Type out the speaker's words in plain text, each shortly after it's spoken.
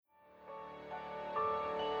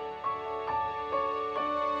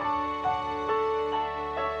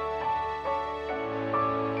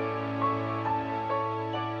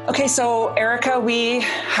Okay, so Erica, we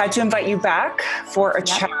had to invite you back for a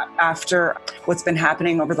chat after what's been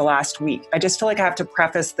happening over the last week. I just feel like I have to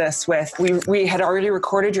preface this with we had already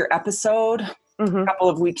recorded your episode a couple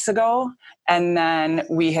of weeks ago, and then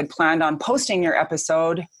we had planned on posting your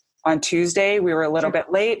episode on Tuesday. We were a little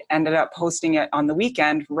bit late, ended up posting it on the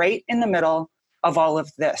weekend, right in the middle of all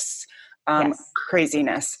of this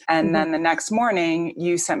craziness. And then the next morning,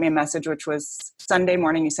 you sent me a message, which was Sunday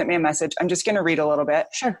morning. You sent me a message. I'm just going to read a little bit.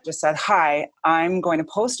 Sure. Just said, "Hi, I'm going to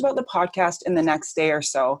post about the podcast in the next day or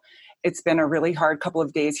so. It's been a really hard couple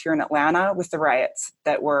of days here in Atlanta with the riots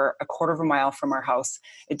that were a quarter of a mile from our house.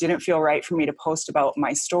 It didn't feel right for me to post about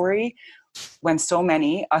my story when so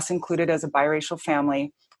many, us included as a biracial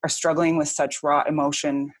family, are struggling with such raw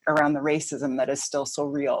emotion around the racism that is still so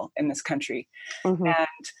real in this country." And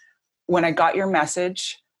when I got your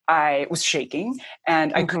message, I was shaking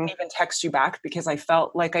and I couldn't even text you back because I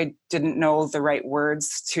felt like I didn't know the right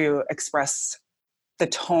words to express the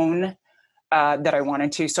tone that I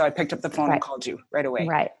wanted to. So I picked up the phone and called you right away.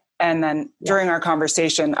 Right. And then during our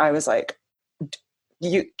conversation, I was like,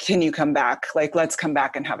 can you come back? Like, let's come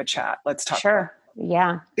back and have a chat. Let's talk. Sure.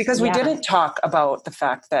 Yeah. Because we didn't talk about the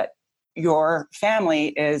fact that your family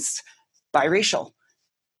is biracial.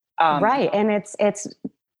 Right. And it's,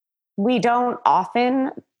 we don't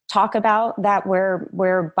often talk about that we're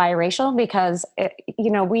biracial because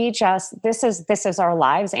this is our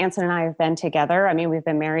lives. Anson and I have been together. I mean, we've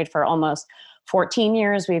been married for almost 14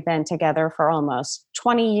 years. We've been together for almost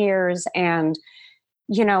 20 years. And,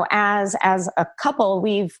 you know, as a couple,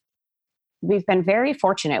 we've been very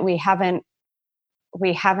fortunate. We haven't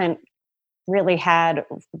really had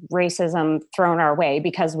racism thrown our way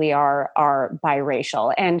because we are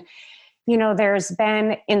biracial. And, you know, there's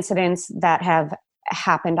been incidents that have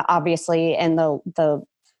happened, obviously, in the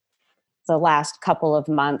last couple of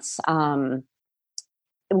months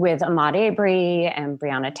with Ahmaud Arbery and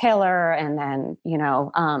Breonna Taylor, and then, you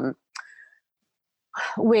know,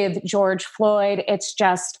 with George Floyd. It's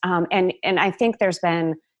just, and I think there's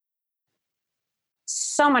been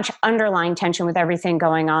so much underlying tension with everything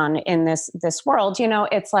going on in this world. You know,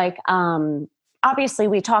 it's like, obviously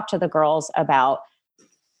we talk to the girls about,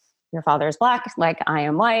 your father is Black, like I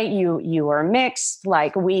am white, you are mixed.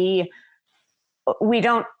 Like we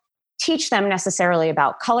don't teach them necessarily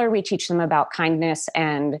about color. We teach them about kindness,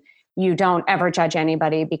 and you don't ever judge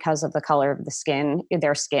anybody because of the color of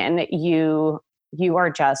their skin. You are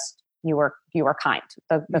just, you are kind.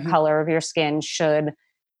 The color of your skin should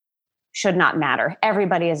not matter.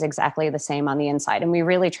 Everybody is exactly the same on the inside. And we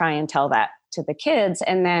really try and tell that to the kids.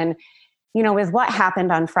 And then, you know, with what happened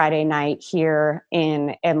on Friday night here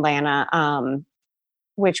in Atlanta,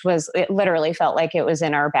 which it literally felt like it was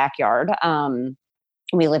in our backyard.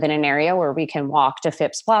 We live in an area where we can walk to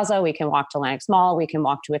Phipps Plaza, we can walk to Lenox Mall, we can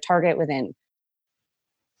walk to a Target within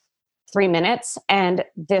 3 minutes. And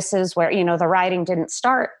this is where, you know, the rioting didn't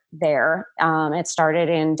start there. It started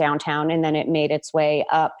in downtown, and then it made its way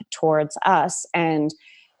up towards us. And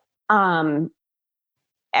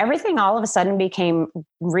everything all of a sudden became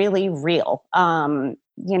really real.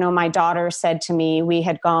 You know, my daughter said to me, we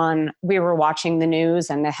were watching the news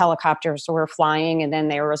and the helicopters were flying, and then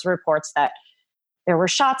there was reports that there were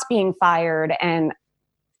shots being fired. And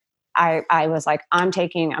I was like, I'm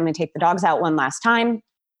going to take the dogs out one last time.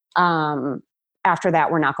 After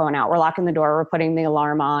that, we're not going out. We're locking the door. We're putting the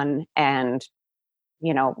alarm on, and,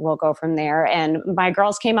 you know, we'll go from there. And my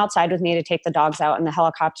girls came outside with me to take the dogs out, and the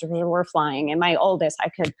helicopters were flying. And my oldest,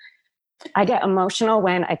 I get emotional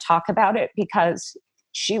when I talk about it because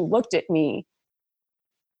she looked at me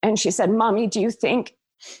and she said, "Mommy, do you think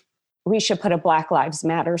we should put a Black Lives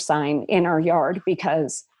Matter sign in our yard?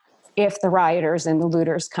 Because if the rioters and the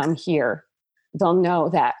looters come here, they'll know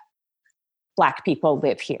that Black people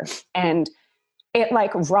live here." And it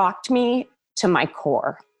like rocked me to my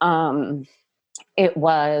core. It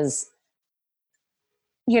was,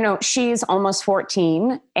 you know, she's almost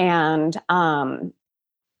 14, and,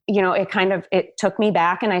 you know, it took me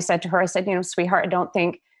back. And I said to her, you know, sweetheart, I don't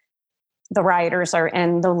think the rioters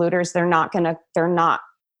and the looters, they're not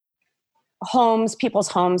people's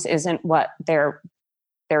homes isn't what they're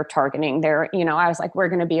targeting. You know, I was like, we're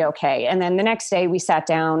going to be okay. And then the next day we sat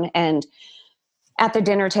down and at the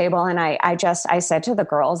dinner table, and I said to the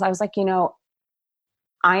girls, I was like, you know,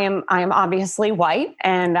 I am obviously white,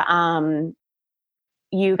 and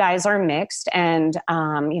you guys are mixed, and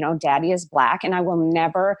you know, Daddy is Black, and I will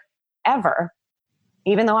never, ever,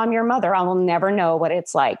 even though I'm your mother, I will never know what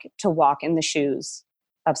it's like to walk in the shoes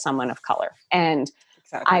of someone of color. And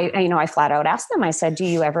exactly. I flat out asked them, I said, do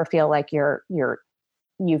you ever feel like you're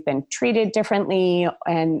you've been treated differently.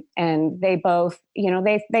 And they both,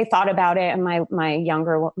 they thought about it. And my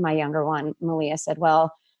younger one, Malia, said,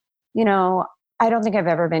 well, I don't think I've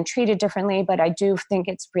ever been treated differently, but I do think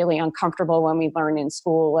it's really uncomfortable when we learn in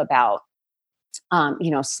school about,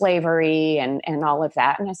 slavery and all of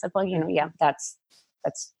that. And I said, well, yeah, that's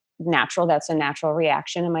natural. That's a natural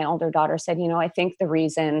reaction. And my older daughter said, I think the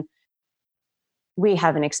reason we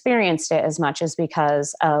haven't experienced it as much is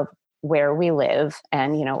because of where we live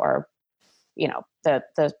and, our, the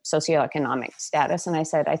socioeconomic status. And I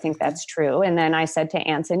said, I think that's true. And then I said to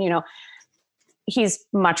Anson, he's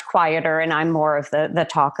much quieter and I'm more of the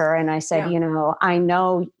talker. And I said, I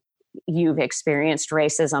know you've experienced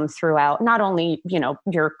racism throughout not only,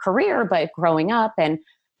 your career, but growing up. And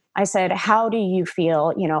I said, how do you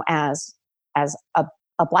feel, as a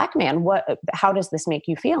Black man, how does this make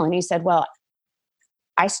you feel? And he said, well,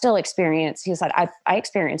 he said, I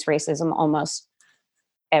experience racism almost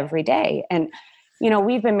every day. And,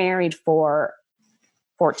 we've been married for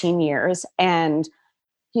 14 years. And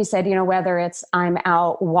he said, whether it's I'm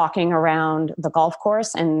out walking around the golf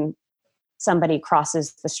course and somebody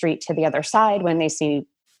crosses the street to the other side when they see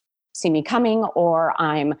me coming, or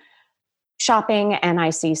I'm shopping and I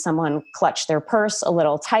see someone clutch their purse a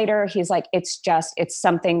little tighter. He's like, it's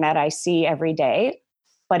something that I see every day,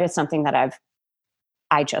 but it's something that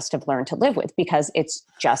I just have learned to live with because it's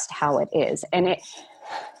just how it is. And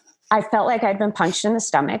I felt like I'd been punched in the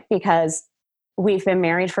stomach because we've been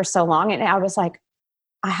married for so long. And I was like,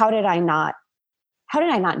 how did I not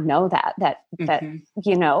know that,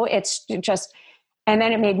 it's just, and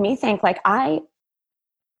then it made me think like, I've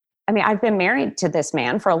been married to this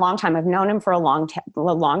man for a long time. I've known him for a long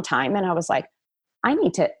time. And I was like, I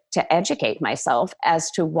need to educate myself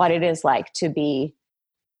as to what it is like to be,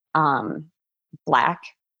 Black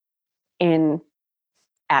in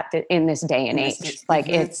this day and age. Like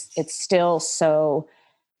it's still so,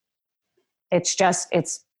 it's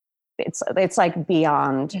like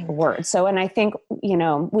beyond words. So, and I think,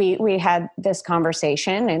 we had this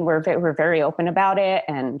conversation and we're very open about it.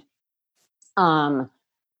 And,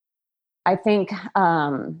 I think,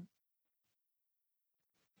 and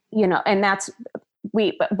that's,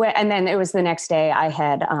 and then it was the next day I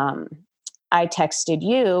had, I texted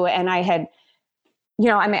you and I had,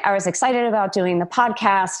 I was excited about doing the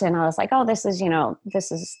podcast and I was like, oh, this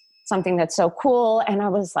is something that's so cool. And I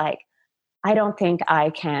was like, I don't think I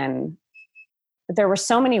can. There were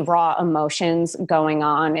so many raw emotions going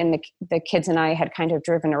on, and the kids and I had kind of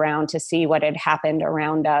driven around to see what had happened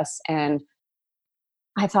around us. And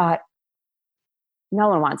I thought,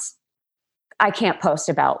 I can't post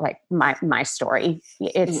about like my story.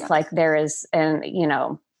 It's like there is, and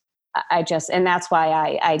and that's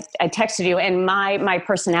why I texted you. And my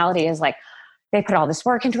personality is like, they put all this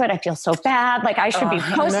work into it. I feel so bad. Like I should be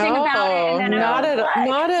posting about it. And then not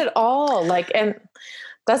at all. Like, and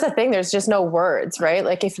that's the thing. There's just no words, right?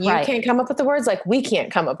 Like if you can't come up with the words, like we can't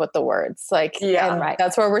come up with the words. Like,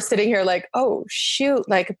 that's where we're sitting here like, oh shoot.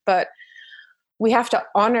 Like, but we have to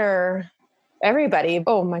honor everybody.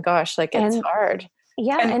 Oh my gosh. Like it's hard.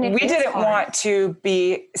 Yeah. And we didn't want to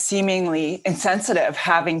be seemingly insensitive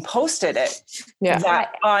having posted it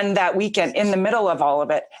on that weekend in the middle of all of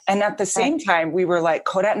it. And at the same time, we were like,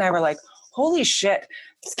 Kodette and I were like, holy shit,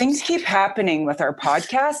 things keep happening with our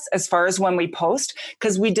podcasts as far as when we post,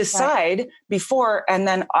 because we decide before and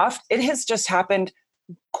then off. It has just happened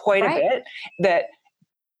quite a bit that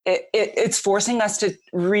it's forcing us to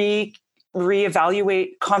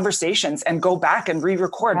reevaluate conversations and go back and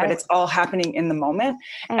re-record, but it's all happening in the moment.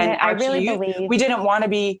 And I really believe we didn't want to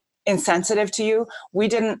be insensitive to you. We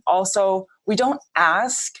didn't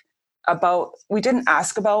ask about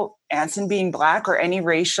Anson being Black or any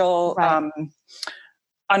racial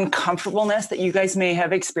uncomfortableness that you guys may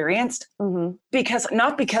have experienced,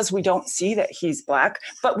 not because we don't see that he's Black,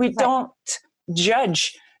 but we don't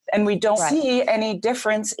judge. And we don't see any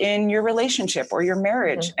difference in your relationship or your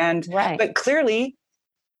marriage. But clearly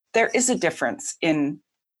there is a difference in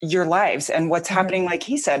your lives and what's happening, like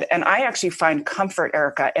he said. And I actually find comfort,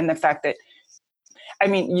 Erica, in the fact that,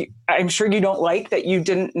 I'm sure you don't like that you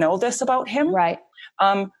didn't know this about him. Right.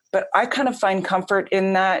 But I kind of find comfort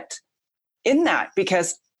in that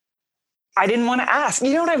because I didn't want to ask.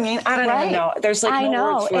 You know what I mean? I don't even know. There's like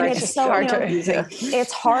no words for it. It's so hard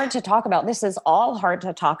it's hard to talk about. This is all hard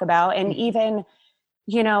to talk about. And even,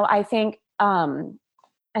 I think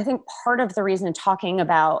part of the reason talking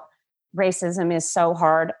about racism is so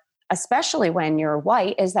hard, especially when you're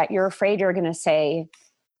white, is that you're afraid you're going to say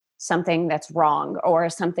something that's wrong or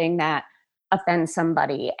something that offends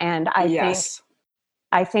somebody. And I think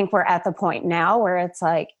I think we're at the point now where it's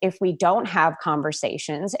like, if we don't have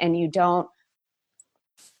conversations and you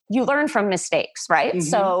learn from mistakes, right? Mm-hmm.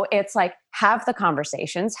 So it's like, have the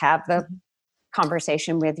conversations, have the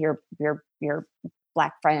conversation with your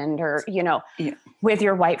Black friend or, with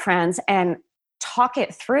your white friends, and talk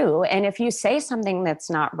it through. And if you say something that's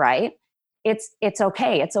not right, it's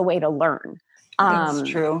okay. It's a way to learn. That's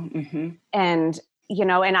true. Mm-hmm. And,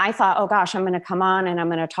 and I thought, oh gosh, I'm going to come on and I'm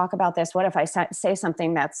going to talk about this. What if I say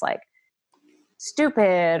something that's like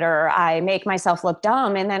stupid, or I make myself look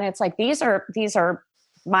dumb? And then it's like, these are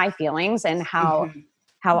my feelings and how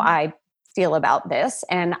I feel about this.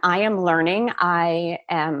 And I am learning.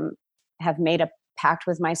 Have made a pact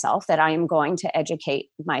with myself that I am going to educate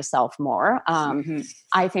myself more.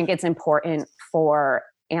 I think it's important for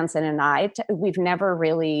Anson and I we've never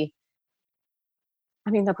really,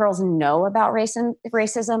 the girls know about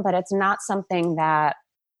racism, but it's not something that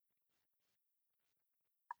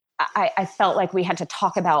I felt like we had to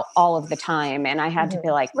talk about all of the time. And I had to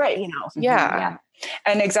be like, right. Yeah.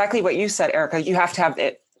 And exactly what you said, Erica, you have to have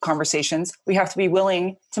conversations. We have to be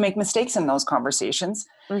willing to make mistakes in those conversations.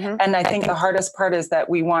 Mm-hmm. And I think the hardest part is that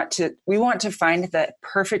we want to find the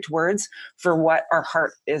perfect words for what our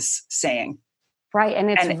heart is saying. Right.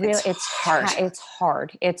 And it's hard. It's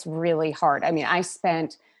hard. It's really hard. I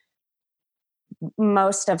spent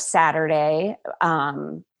most of Saturday,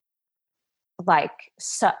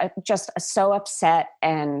 so upset,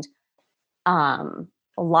 and a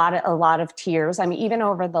lot of tears. Even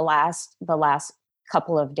over the last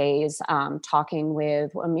couple of days, talking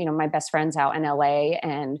with my best friend's out in LA,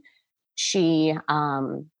 and she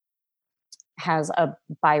has a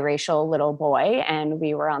biracial little boy, and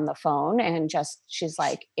we were on the phone, and she's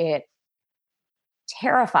like, it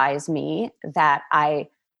terrifies me that I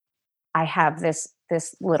have this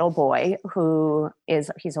little boy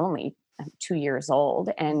he's only 2 years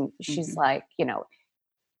old. And she's like,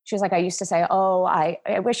 she's like, I used to say, oh, I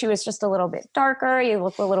wish he was just a little bit darker. He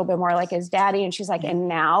looked a little bit more like his daddy. And she's like, and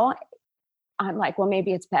now I'm like, well,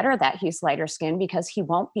 maybe it's better that he's lighter skinned because he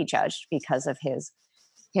won't be judged because of his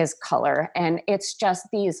color. And it's just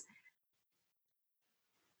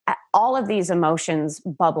all of these emotions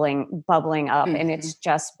bubbling up. Mm-hmm. And it's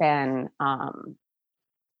just been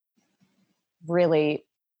really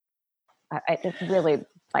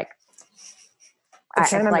like,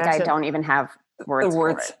 I don't even have words.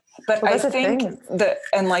 For it. But I think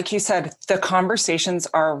and like you said, the conversations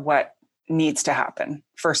are what needs to happen,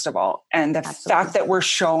 first of all. And the fact that we're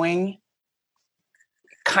showing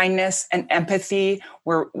kindness and empathy,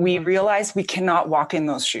 where we realize we cannot walk in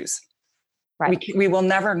those shoes. Right. We will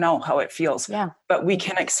never know how it feels. Yeah. But we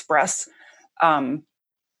can express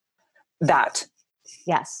that.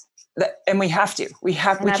 Yes. And we have to. We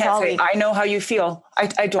can't say, I know how you feel.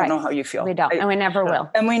 I don't know how you feel. We don't. And we never will.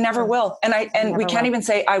 And we never will. And we can't even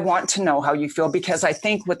say, I want to know how you feel, because I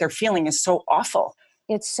think what they're feeling is so awful.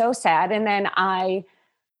 It's so sad. And then I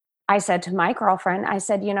said to my girlfriend, I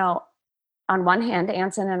said, on one hand,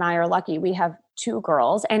 Anson and I are lucky. We have 2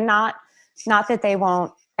 girls, and not that they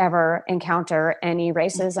won't ever encounter any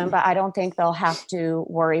racism, but I don't think they'll have to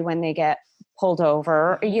worry when they get pulled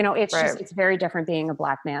over. It's just, it's very different being a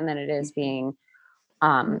Black man than it is being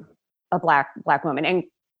a black woman. And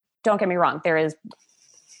don't get me wrong, there is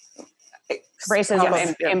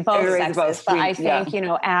racism in both sexes, but I think,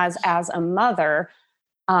 as a mother,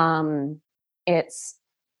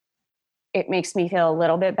 it makes me feel a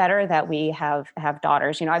little bit better that we have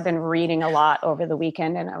daughters. I've been reading a lot over the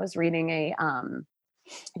weekend, and I was reading an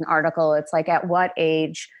article. It's like, at what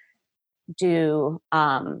age do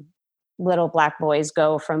little Black boys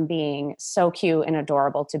go from being so cute and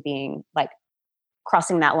adorable to being like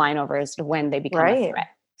crossing that line over as to when they become a threat?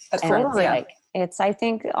 That's and I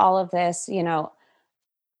think all of this, I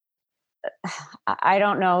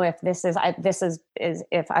don't know if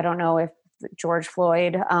I don't know if George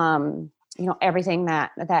Floyd, everything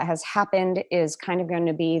that has happened is kind of going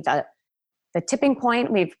to be the tipping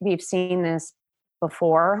point. We've seen this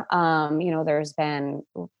before. There's been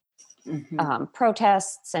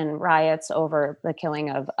protests and riots over the killing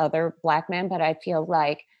of other Black men, but I feel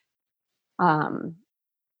like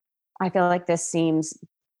this seems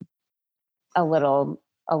a little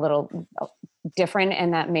different,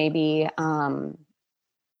 and that maybe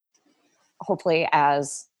hopefully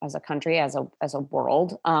as a country, as a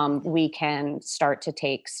world, we can start to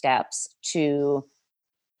take steps to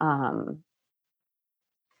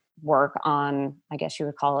work on, I guess you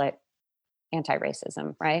would call it,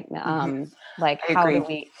 anti-racism, right? Like, how do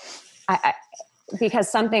we?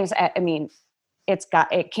 Because some things,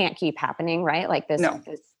 it can't keep happening, right? Like this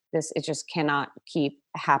it just cannot keep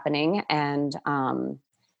happening. And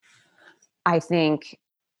I think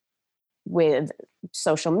with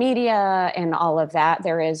social media and all of that,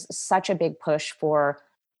 there is such a big push for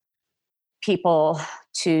people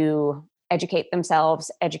to educate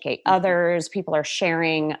themselves, educate others. People are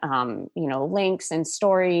sharing, links and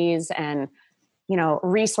stories and,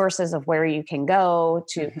 resources of where you can go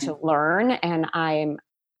to learn. And I'm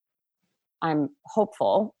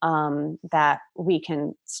hopeful that we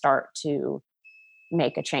can start to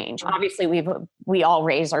make a change. Obviously, we all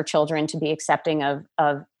raise our children to be accepting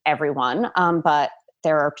of everyone, but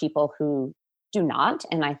there are people who do not,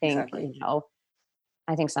 and I think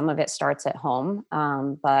I think some of it starts at home,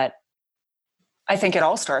 but I think it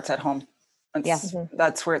all starts at home.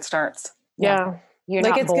 That's where it starts. Yeah. You're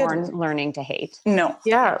not born learning to hate. No.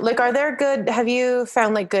 Yeah. Like, have you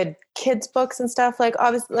found like good kids books and stuff? Like,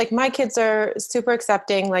 obviously, like my kids are super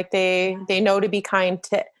accepting. Like they know to be kind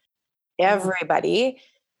to everybody,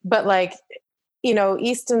 but like,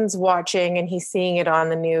 Easton's watching and he's seeing it on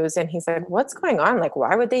the news and he's like, what's going on? Like,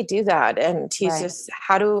 why would they do that? And he's just,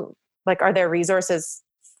 are there resources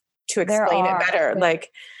to explain it better?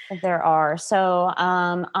 Like there are. So,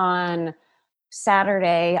 on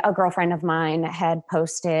Saturday, a girlfriend of mine had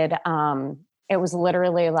posted, it was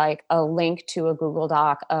literally like a link to a Google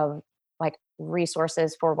Doc of like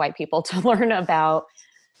resources for white people to learn about,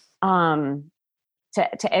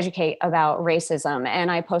 to educate about racism. And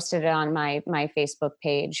I posted it on my Facebook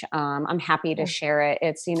page. I'm happy to share it.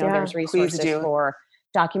 It's, there's resources for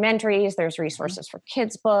documentaries, there's resources for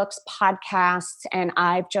kids books, podcasts. And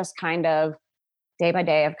I've just kind of day by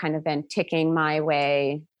day, I've kind of been ticking my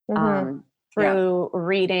way, through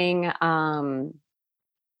reading.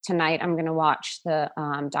 Tonight I'm going to watch the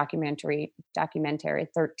documentary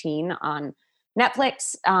 13 on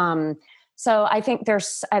Netflix. So I think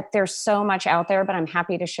there's so much out there, but I'm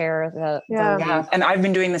happy to share the and I've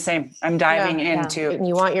been doing the same. I'm diving into. And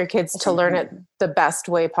you want your kids to learn it the best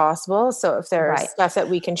way possible. So if there's stuff that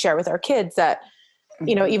we can share with our kids that,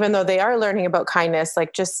 even though they are learning about kindness,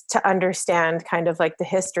 like just to understand kind of like the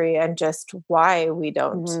history and just why we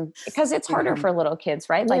don't. Because it's harder for little kids,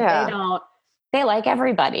 right? Like they like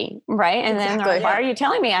everybody, right? And then they're like, why are you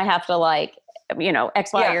telling me I have to like,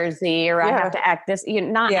 X, Y, or Z, or I have to act this,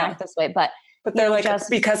 not act this way, but they're like,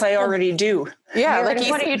 because I already do. Yeah. Like,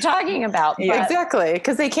 what are you talking about? Yeah, exactly.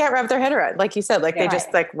 Cause they can't wrap their head around, like you said, like they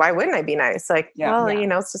just like, why wouldn't I be nice? Like,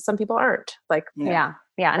 it's just some people aren't like, Yeah.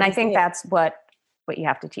 And I think that's what you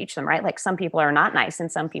have to teach them, right? Like some people are not nice and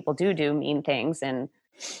some people do mean things. And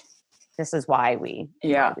this is why we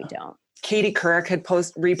don't. Katie Couric had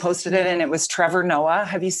reposted it and it was Trevor Noah.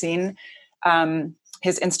 Have you seen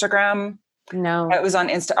his Instagram? No. It was on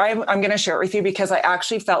Insta. I'm going to share it with you because I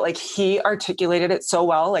actually felt like he articulated it so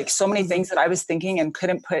well, like so many things that I was thinking and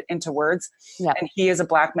couldn't put into words. Yep. And he, as a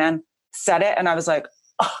Black man, said it. And I was like,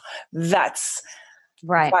 oh, that's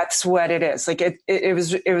what it is. Like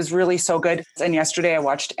it was really so good. And yesterday I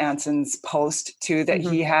watched Anson's post too that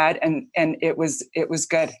he had, and it was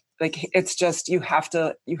good. Like it's just, you have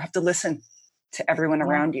to listen to everyone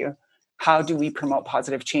around you. How do we promote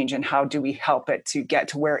positive change and how do we help it to get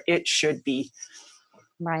to where it should be?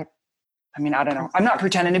 Right. I mean, I don't know. I'm not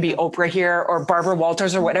pretending to be Oprah here or Barbara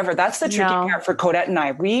Walters or whatever. That's the tricky part for Codette and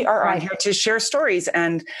I. We are on here to share stories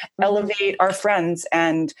and elevate our friends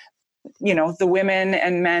and, the women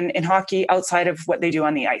and men in hockey outside of what they do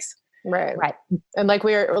on the ice. Right. And like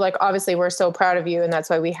obviously we're so proud of you and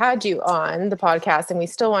that's why we had you on the podcast and we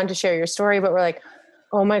still wanted to share your story, but we're like,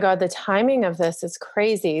 oh my God, the timing of this is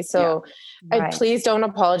crazy. So please don't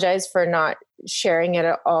apologize for not sharing it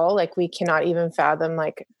at all. Like we cannot even fathom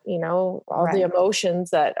all the emotions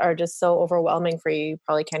that are just so overwhelming for you. You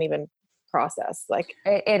probably can't even process. Like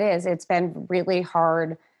it is. It's been really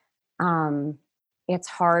hard. It's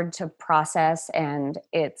hard to process and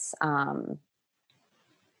it's like,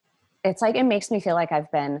 it makes me feel like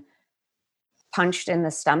I've been punched in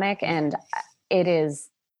the stomach and it is,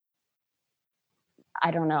 I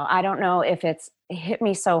don't know if it's hit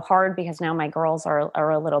me so hard because now my girls are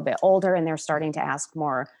a little bit older and they're starting to ask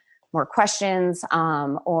more questions,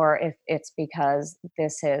 or if it's because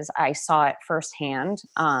I saw it firsthand.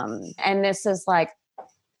 And this is like,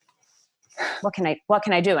 what can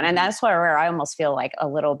I do? And that's where I almost feel like a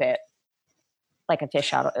little bit like a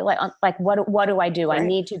fish out of like what do I do? Right. I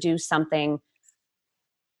need to do something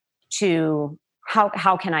to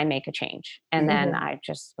how can I make a change? And then I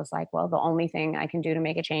just was like, well, the only thing I can do to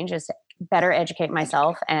make a change is better educate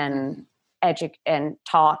myself and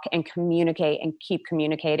talk and communicate and keep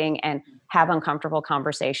communicating and have uncomfortable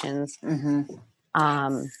conversations, and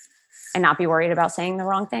not be worried about saying the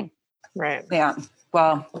wrong thing. Right. Yeah.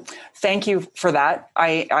 Well, thank you for that.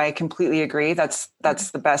 I completely agree. That's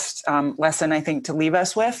the best lesson, I think, to leave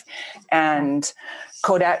us with. And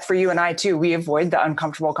Codette, for you and I too, we avoid the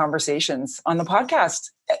uncomfortable conversations on the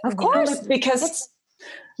podcast. Of course. Because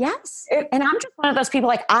yes. And I'm just one of those people,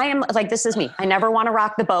 like, I am like, this is me. I never want to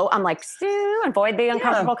rock the boat. I'm like, avoid the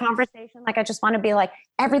uncomfortable conversation. Like, I just want to be like,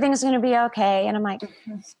 everything's going to be okay. And I'm like,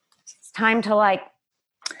 it's time to like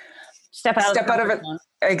step out of it.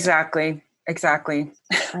 Exactly.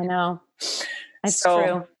 I know. It's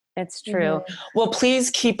true. It's true. Well, please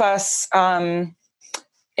keep us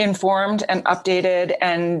informed and updated,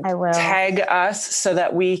 and tag us so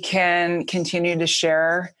that we can continue to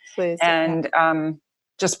share. Please, and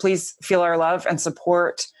just please feel our love and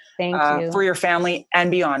support for your family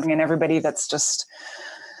and beyond, and everybody that's just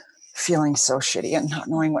feeling so shitty and not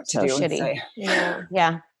knowing what to do. And say.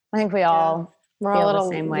 Yeah. I think we're all the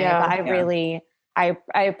same way. But I really, I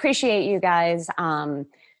appreciate you guys,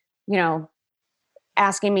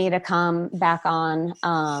 asking me to come back on.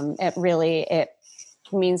 It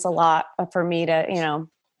means a lot for me to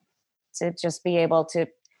just be able to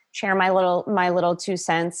share my little 2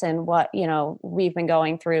 cents and what, we've been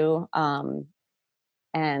going through.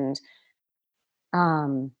 And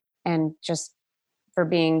just for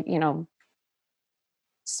being,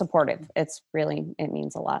 supportive. It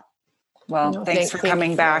means a lot. Well, thanks for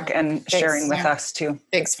coming back and sharing with us too.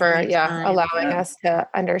 Thanks for allowing us to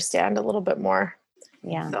understand a little bit more.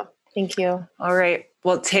 Yeah. So, thank you. All right.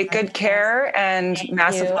 Well, take good care and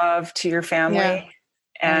massive love to your family. Yeah.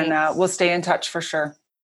 And we'll stay in touch for sure.